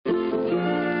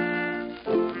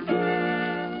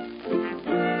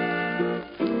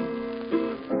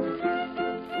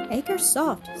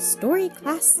Makersoft Story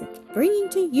Classic, bringing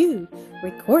to you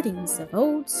recordings of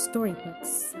old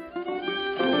storybooks.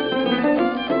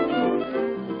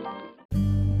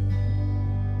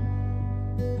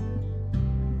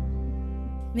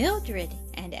 Mildred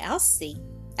and Elsie,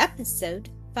 Episode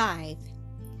 5.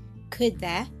 Could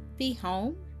that be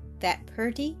home, that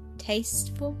pretty,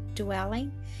 tasteful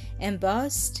dwelling,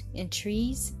 embossed in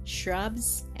trees,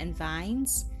 shrubs, and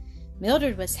vines?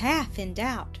 Mildred was half in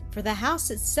doubt, for the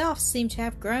house itself seemed to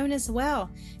have grown as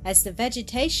well as the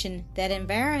vegetation that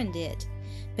environed it.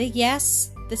 But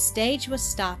yes, the stage was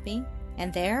stopping,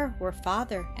 and there were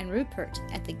Father and Rupert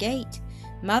at the gate,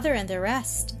 Mother and the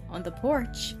rest on the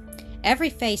porch,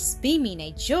 every face beaming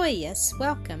a joyous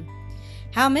welcome.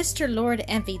 How Mr. Lord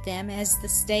envied them as the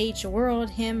stage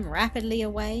whirled him rapidly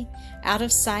away, out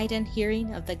of sight and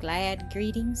hearing of the glad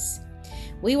greetings.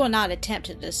 We will not attempt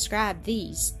to describe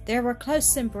these. There were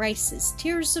close embraces,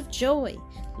 tears of joy,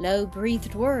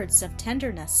 low-breathed words of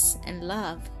tenderness and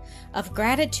love, of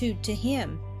gratitude to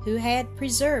Him who had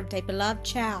preserved a beloved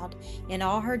child in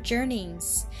all her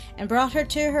journeyings, and brought her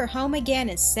to her home again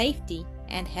in safety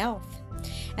and health.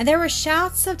 And there were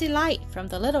shouts of delight from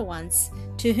the little ones,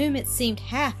 to whom it seemed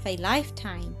half a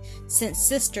lifetime since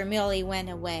Sister Milly went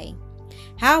away.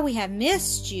 "How we have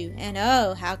missed you, and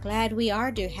oh, how glad we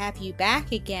are to have you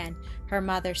back again," her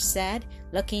mother said,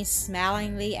 looking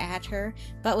smilingly at her,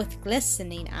 but with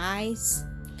glistening eyes.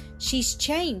 "She's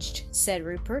changed," said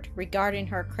Rupert, regarding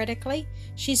her critically.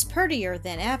 "She's prettier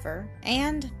than ever,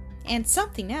 and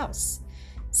something else."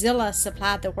 Zillah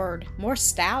supplied the word, "more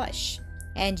stylish."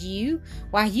 "And you?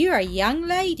 Why, you are a young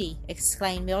lady!"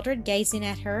 exclaimed Mildred, gazing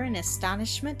at her in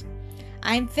astonishment.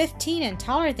 "I'm 15 and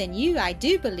taller than you, I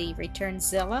do believe," returned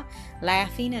Zillah,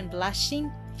 laughing and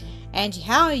blushing. "And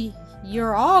how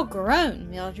you're all grown,"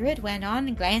 Mildred went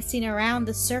on, glancing around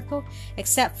the circle.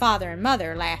 "Except Father and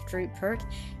Mother," laughed Rupert.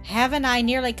 "Haven't I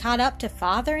nearly caught up to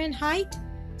Father in height?"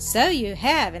 "So you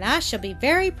have, and I shall be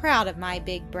very proud of my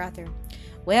big brother."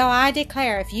 "Well, I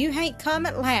declare, if you hain't come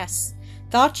at last!"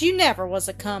 "Thought you never was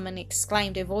a-comin',"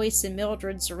 exclaimed a voice in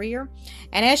Mildred's rear,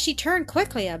 and as she turned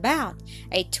quickly about,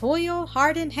 a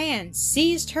toil-hardened hand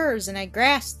seized hers in a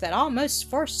grasp that almost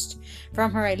forced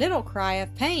from her a little cry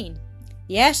of pain.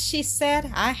 "Yes," she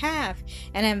said, "I have,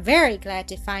 and am very glad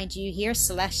to find you here,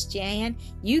 Celestia Ann.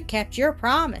 You kept your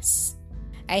promise."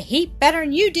 "A heap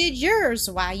better'n you did yours.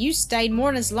 Why, you stayed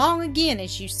more'n as long again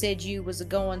as you said you was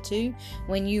a-goin' to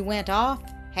when you went off.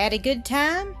 Had a good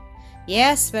time?"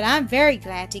 "Yes, but I'm very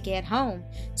glad to get home.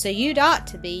 So you'd ought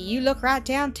to be. You look right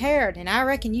down tired, and I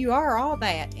reckon you are all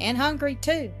that, and hungry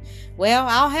too. Well,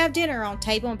 I'll have dinner on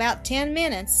table in about 10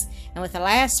 minutes." And with the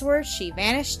last word she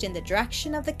vanished in the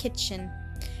direction of the kitchen.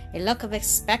 A look of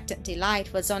expectant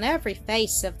delight was on every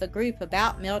face of the group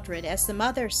about Mildred as the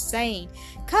mother, saying,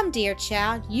 "Come, dear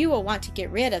child, you will want to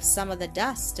get rid of some of the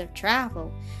dust of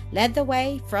travel," led the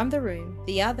way from the room,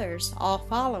 the others all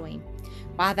following.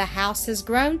 "Why, the house has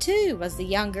grown too," was the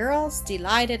young girl's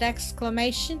delighted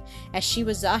exclamation as she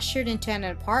was ushered into an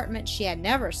apartment she had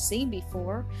never seen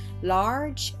before,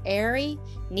 large, airy,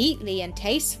 neatly and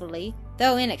tastefully,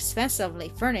 though inexpensively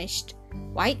furnished,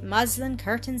 white muslin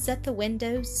curtains at the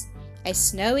windows, a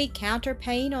snowy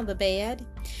counterpane on the bed,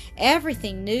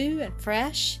 everything new and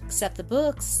fresh except the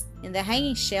books in the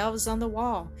hanging shelves on the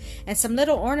wall, and some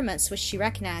little ornaments which she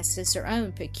recognized as her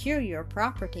own peculiar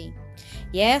property.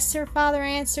 "Yes," her father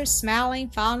answered, smiling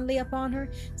fondly upon her,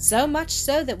 "so much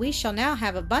so that we shall now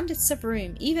have abundance of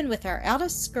room, even with our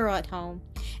eldest girl at home,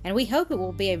 and we hope it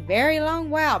will be a very long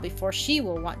while before she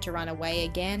will want to run away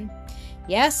again."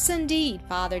 "Yes, indeed,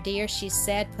 Father dear," she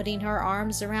said, putting her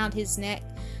arms around his neck.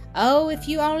 "Oh, if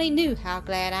you only knew how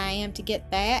glad I am to get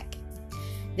back."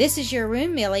 "This is your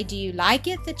room, Milly. Do you like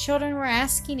it?" the children were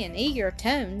asking in eager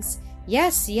tones.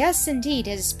 "Yes, yes, indeed,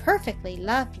 it is perfectly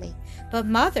lovely. But,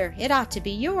 Mother, it ought to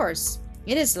be yours.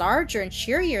 It is larger and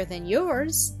cheerier than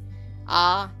yours."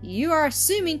 "Ah, you are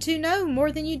assuming to know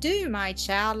more than you do, my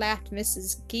child," laughed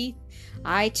Mrs. Keith.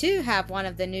 "I, too, have one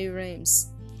of the new rooms.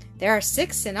 There are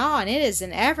 6 in all, and it is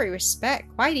in every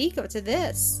respect quite equal to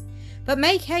this. But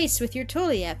make haste with your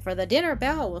tulip, for the dinner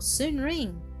bell will soon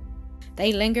ring."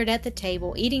 They lingered at the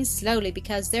table, eating slowly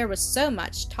because there was so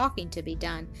much talking to be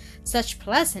done, such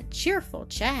pleasant, cheerful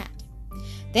chat.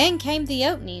 Then came the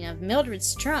opening of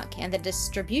Mildred's trunk and the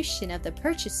distribution of the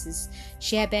purchases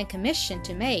she had been commissioned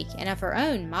to make, and of her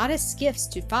own modest gifts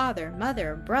to Father,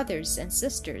 Mother, brothers, and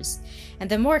sisters, and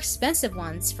the more expensive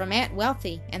ones from Aunt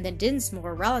Wealthy and the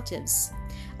Dinsmore relatives.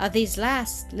 Of these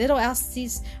last, little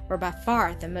Elsie's were by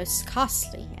far the most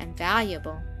costly and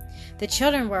valuable. The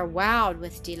children were wild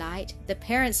with delight, the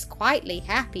parents quietly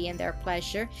happy in their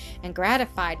pleasure and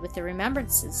gratified with the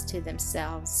remembrances to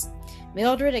themselves.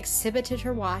 Mildred exhibited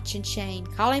her watch and chain,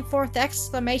 calling forth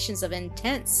exclamations of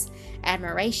intense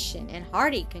admiration and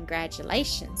hearty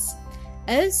congratulations.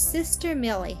 "Oh, Sister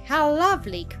Milly, how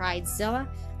lovely!" cried Zillah.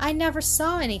 "I never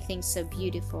saw anything so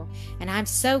beautiful, and I'm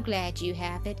so glad you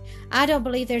have it. I don't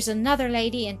believe there's another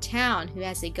lady in town who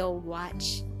has a gold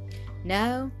watch."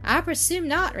 "No, I presume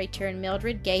not," returned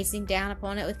Mildred, gazing down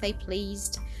upon it with a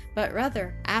pleased but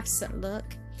rather absent look.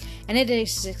 "And it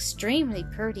is extremely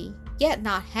pretty, yet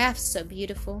not half so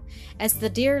beautiful as the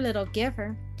dear little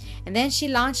giver." And then she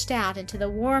launched out into the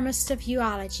warmest of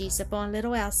eulogies upon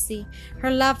little Elsie,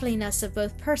 her loveliness of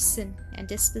both person and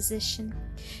disposition.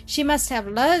 "She must have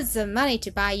loads of money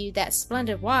to buy you that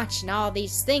splendid watch and all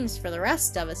these things for the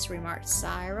rest of us," remarked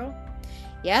Cyril.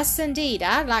 "Yes, indeed,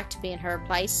 I'd like to be in her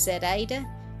place," said Ada.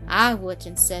 "I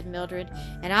wouldn't," said Mildred,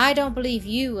 "and I don't believe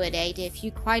you would, Ada, if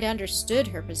you quite understood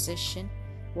her position."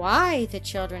 "Why?" the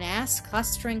children asked,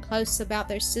 clustering close about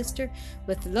their sister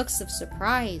with looks of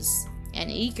surprise and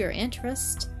eager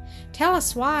interest. "Tell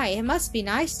us why. It must be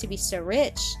nice to be so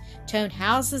rich, to own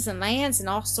houses and lands and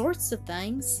all sorts of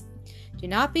things." "Do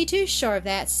not be too sure of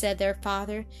that," said their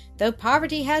father. "Though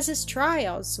poverty has its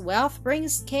trials, wealth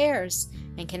brings cares,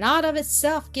 and cannot of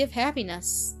itself give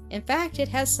happiness. In fact, it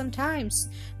has sometimes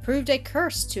proved a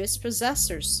curse to its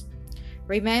possessors.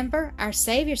 Remember, our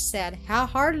Saviour said, 'How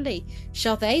heartily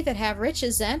shall they that have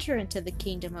riches enter into the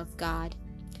kingdom of God.'"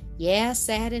 "Yes,"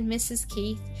 added Mrs.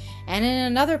 Keith, "and in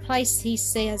another place he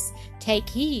says, 'Take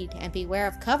heed, and beware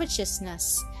of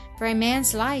covetousness, for a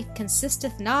man's life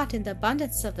consisteth not in the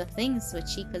abundance of the things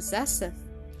which he possesseth.'"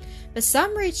 "But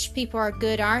some rich people are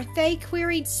good, aren't they?"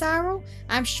 queried Cyril.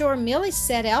 "I'm sure Milly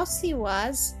said Elsie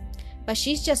was." "But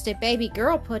she's just a baby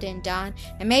girl," put in Don,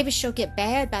 "and maybe she'll get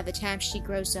bad by the time she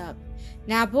grows up."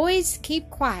 "Now, boys, keep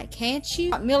quiet, can't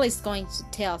you? What Milly's going to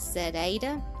tell," said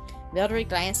Ada. Mildred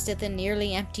glanced at the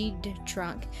nearly emptied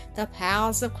trunk, the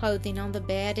piles of clothing on the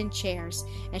bed and chairs,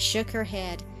 and shook her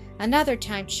head. "Another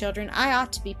time, children, I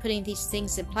ought to be putting these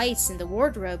things in place in the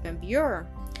wardrobe and bureau."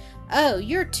 "Oh,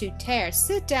 you're too tired.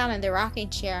 Sit down in the rocking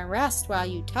chair and rest while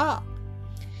you talk."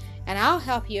 "And I'll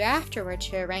help you afterward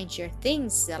to arrange your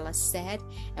things," Zillah said,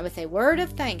 and with a word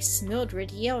of thanks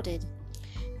Mildred yielded.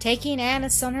 Taking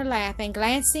Annis on her lap and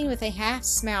glancing with a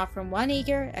half-smile from one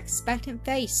eager, expectant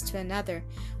face to another,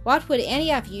 "What would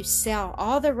any of you sell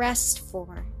all the rest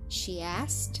for?" she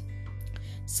asked.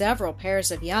 Several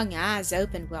pairs of young eyes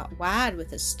opened wide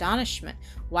with astonishment.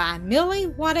 "Why, Milly,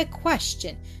 what a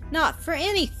question! Not for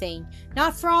anything,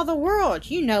 not for all the world,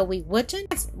 you know we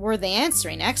wouldn't," were the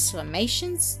answering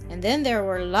exclamations. And then there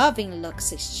were loving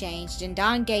looks exchanged, and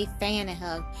Don gave Fan a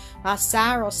hug, while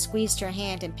Cyril squeezed her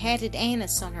hand and patted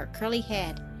Annis on her curly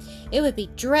head. "It would be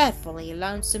dreadfully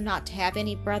lonesome not to have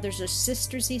any brothers or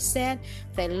sisters," he said,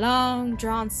 with a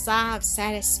long-drawn sigh of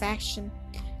satisfaction.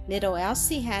 "Little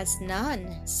Elsie has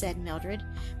none," said Mildred.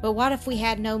 "But what if we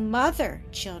had no mother,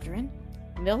 children?"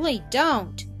 "Milly,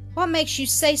 don't! What makes you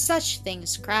say such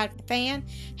things?" cried Fan,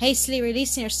 hastily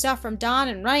releasing herself from Don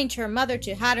and running to her mother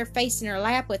to hide her face in her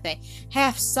lap with a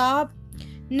half-sob.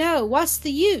 "No, what's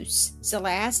the use?"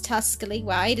 Zillah asked huskily,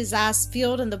 while Ada's eyes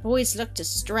filled and the boys looked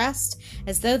distressed,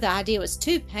 as though the idea was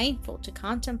too painful to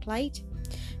contemplate.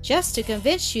 "Just to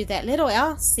convince you that little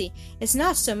Elsie is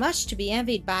not so much to be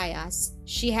envied by us.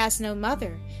 She has no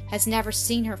mother, has never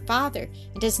seen her father,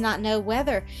 and does not know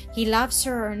whether he loves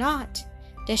her or not."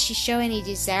 "Does she show any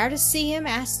desire to see him?"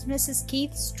 asked Mrs.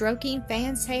 Keith, stroking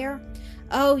Fan's hair.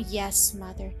 "Oh, yes,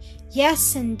 mother.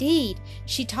 Yes, indeed.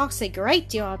 She talks a great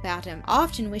deal about him,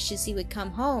 often wishes he would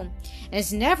come home, and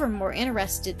is never more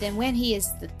interested than when he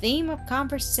is the theme of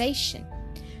conversation.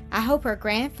 I hope her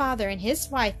grandfather and his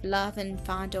wife love and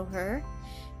fondle her."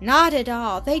 "Not at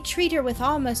all. They treat her with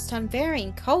almost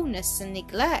unvarying coldness and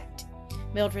neglect,"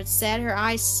 Mildred said, her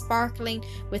eyes sparkling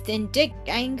with indignant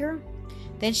anger.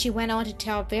 Then she went on to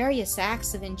tell various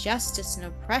acts of injustice and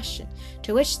oppression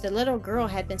to which the little girl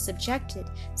had been subjected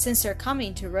since her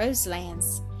coming to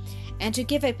Roselands, and to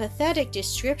give a pathetic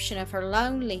description of her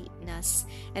loneliness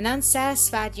and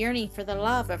unsatisfied yearning for the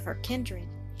love of her kindred.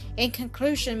 In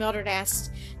conclusion, Mildred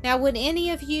asked, "Now, would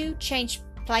any of you change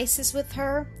places with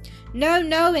her?" "No,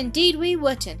 no, indeed we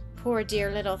wouldn't. Poor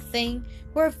dear little thing.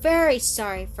 We're very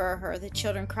sorry for her," the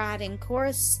children cried in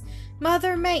chorus.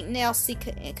 "Mother, mayn't Elsie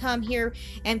come here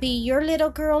and be your little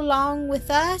girl along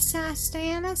with us?" asked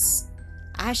Annis.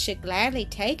 "I should gladly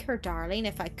take her, darling,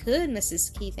 if I could,"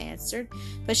 Mrs. Keith answered,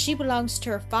 "but she belongs to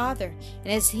her father,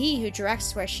 and it is he who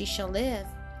directs where she shall live."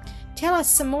 Tell us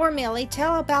some more, Milly.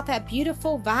 Tell about that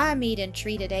beautiful Vi meat,"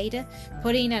 entreated Ada,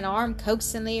 putting an arm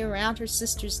coaxingly around her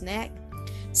sister's neck.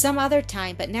 "Some other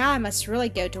time, but now I must really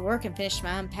go to work and finish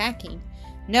my unpacking."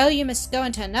 "No, you must go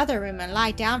into another room and lie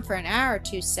down for an hour or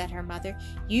two," said her mother.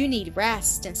 "You need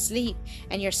rest and sleep,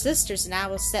 and your sisters and I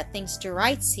will set things to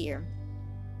rights here."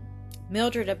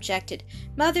 Mildred objected.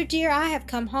 "Mother dear, I have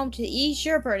come home to ease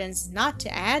your burdens, not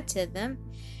to add to them."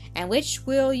 "And which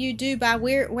will you do by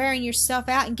wearing yourself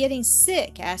out and getting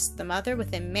sick?" asked the mother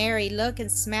with a merry look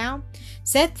and smile.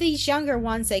 "Set these younger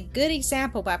ones a good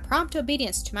example by prompt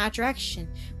obedience to my direction.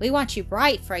 We want you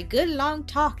bright for a good long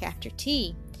talk after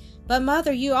tea." "But,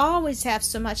 Mother, you always have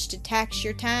so much to tax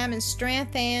your time and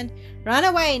strength, and—" "Run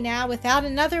away now without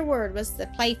another word," was the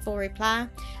playful reply.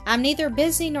 "I'm neither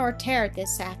busy nor tired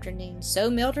this afternoon." So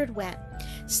Mildred went,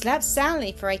 slept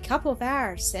soundly for a couple of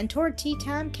hours, and toward tea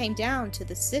time came down to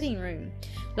the sitting room,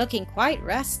 looking quite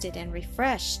rested and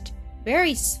refreshed.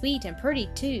 Very sweet and pretty,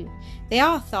 too, they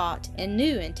all thought, in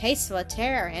new and tasteful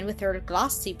attire, and with her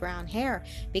glossy brown hair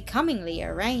becomingly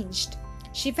arranged.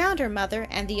 She found her mother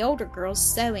and the older girls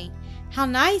sewing. "How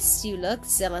nice you look,"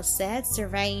 Zillah said,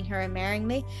 surveying her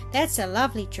admiringly. "That's a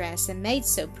lovely dress, and made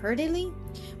so prettily.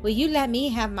 Will you let me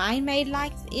have mine made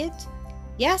like it?"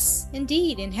 "Yes,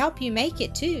 indeed, and help you make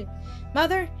it, too."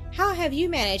 "Mother, how have you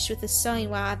managed with the sewing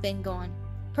while I've been gone?"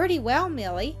 "Pretty well,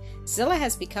 Milly. Zillah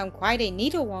has become quite a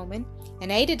needlewoman,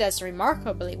 and Ada does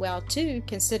remarkably well, too,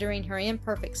 considering her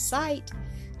imperfect sight.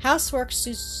 Housework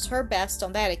suits her best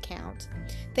on that account.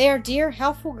 They are dear,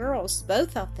 helpful girls,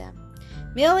 both of them."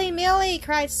 "Milly, Milly,"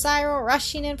 cried Cyril,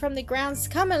 rushing in from the grounds,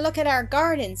 "come and look at our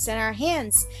gardens and our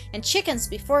hens and chickens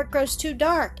before it grows too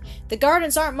dark." "The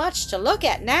gardens aren't much to look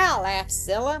at now," laughed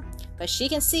Zillah, "but she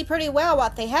can see pretty well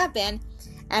what they have been,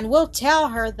 and we'll tell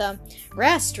her the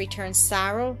rest," returned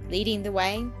Cyril, leading the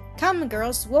way. "Come,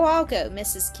 girls, we'll all go,"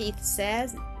 Mrs. Keith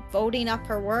said, folding up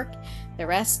her work. "The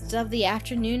rest of the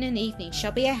afternoon and evening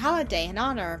shall be a holiday in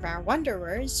honor of our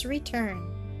wanderer's return."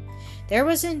 There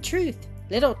was, in truth,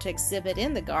 little to exhibit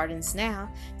in the gardens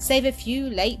now, save a few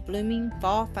late-blooming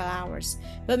fall flowers,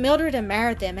 but Mildred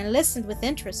admired them and listened with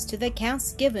interest to the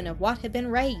accounts given of what had been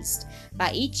raised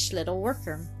by each little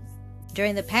worker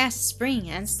during the past spring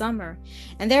and summer,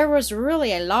 and there was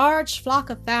really a large flock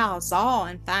of fowls, all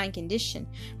in fine condition,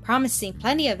 promising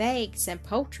plenty of eggs and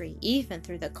poultry even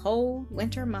through the cold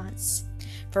winter months.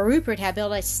 For Rupert had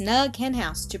built a snug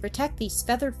henhouse to protect these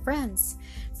feathered friends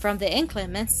from the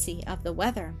inclemency of the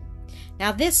weather.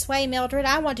 "Now this way, Mildred.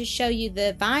 I want to show you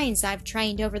the vines I've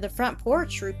trained over the front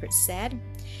porch," Rupert said.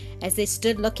 As they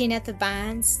stood looking at the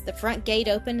vines, the front gate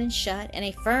opened and shut, and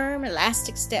a firm,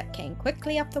 elastic step came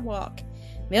quickly up the walk.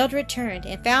 Mildred turned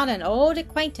and found an old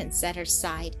acquaintance at her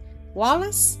side.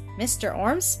 "Wallace? Mr.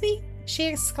 Ormsby?" she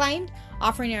exclaimed,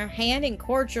 offering her hand in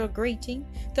cordial greeting,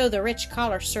 though the rich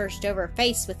color surged over her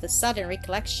face with the sudden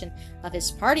recollection of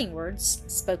his parting words,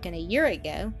 spoken a year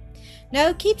ago.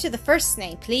 "No, keep to the first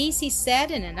name, please," he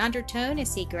said in an undertone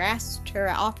as he grasped her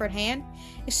offered hand.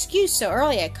 "Excuse so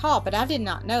early a call, but I did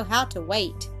not know how to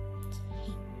wait.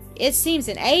 It seems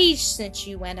an age since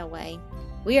you went away."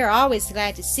 "We are always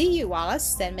glad to see you,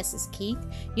 Wallace," said Mrs. Keith.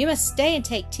 "You must stay and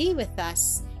take tea with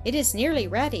us. It is nearly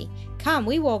ready. Come,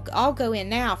 we will all go in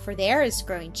now, for the air is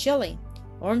growing chilly."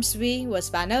 Ormsby was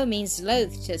by no means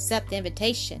loath to accept the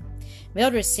invitation.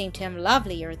 Mildred seemed to him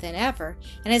lovelier than ever,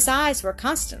 and his eyes were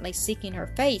constantly seeking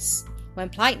her face, when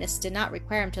politeness did not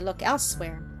require him to look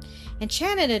elsewhere.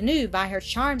 Enchanted anew by her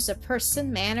charms of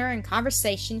person, manner, and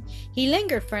conversation, he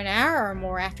lingered for an hour or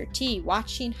more after tea,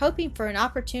 watching, hoping for an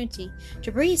opportunity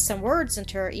to breathe some words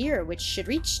into her ear which should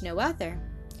reach no other.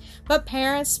 But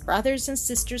parents, brothers, and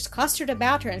sisters clustered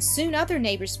about her, and soon other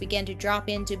neighbors began to drop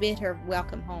in to bid her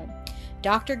welcome home.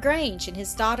 Dr. Grange and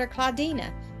his daughter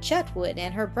Claudina, Chetwood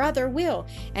and her brother Will,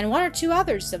 and one or two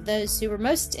others of those who were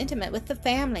most intimate with the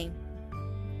family.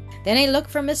 Then a look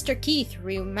from Mr. Keith,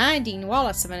 reminding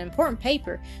Wallace of an important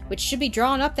paper which should be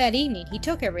drawn up that evening, he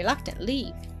took a reluctant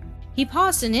leave. He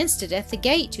paused an instant at the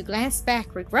gate to glance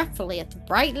back regretfully at the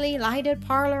brightly lighted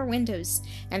parlor windows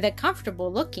and the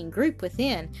comfortable-looking group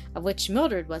within, of which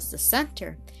Mildred was the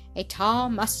center. A tall,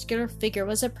 muscular figure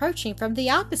was approaching from the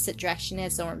opposite direction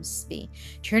as Ormsby.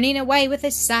 Turning away with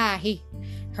a sigh, he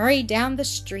hurried down the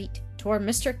street toward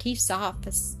Mr. Keith's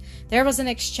office. There was an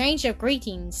exchange of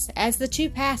greetings as the two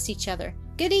passed each other.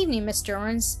 "Good evening, Mr.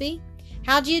 Ormsby."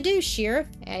 "How do you do, Sheriff?"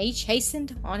 And each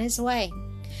hastened on his way.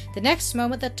 The next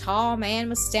moment the tall man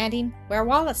was standing where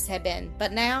Wallace had been,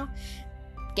 but now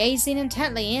gazing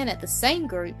intently in at the same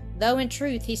group, though in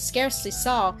truth he scarcely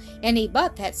saw any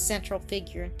but that central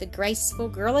figure, the graceful,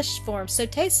 girlish form so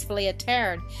tastefully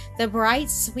attired, the bright,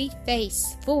 sweet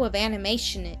face, full of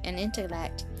animation and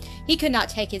intellect. He could not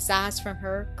take his eyes from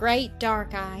her great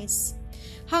dark eyes,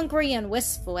 hungry and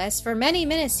wistful, as for many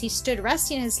minutes he stood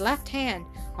resting his left hand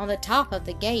on the top of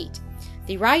the gate,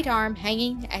 the right arm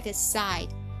hanging at his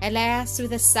side. At last,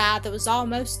 with a sigh that was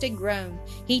almost a groan,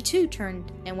 he too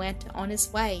turned and went on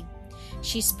his way.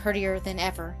 "She's prettier than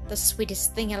ever, the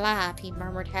sweetest thing alive," he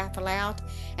murmured half aloud,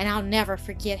 "and I'll never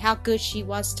forget how good she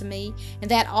was to me in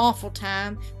that awful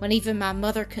time when even my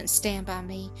mother couldn't stand by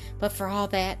me. But for all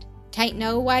that, 'tain't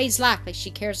no ways likely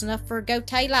she cares enough for a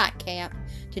Gautier Lightcap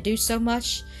to do so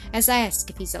much as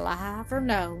ask if he's alive or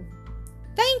no."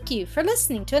 Thank you for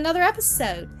listening to another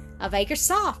episode of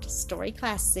Acresoft Story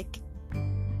Classic.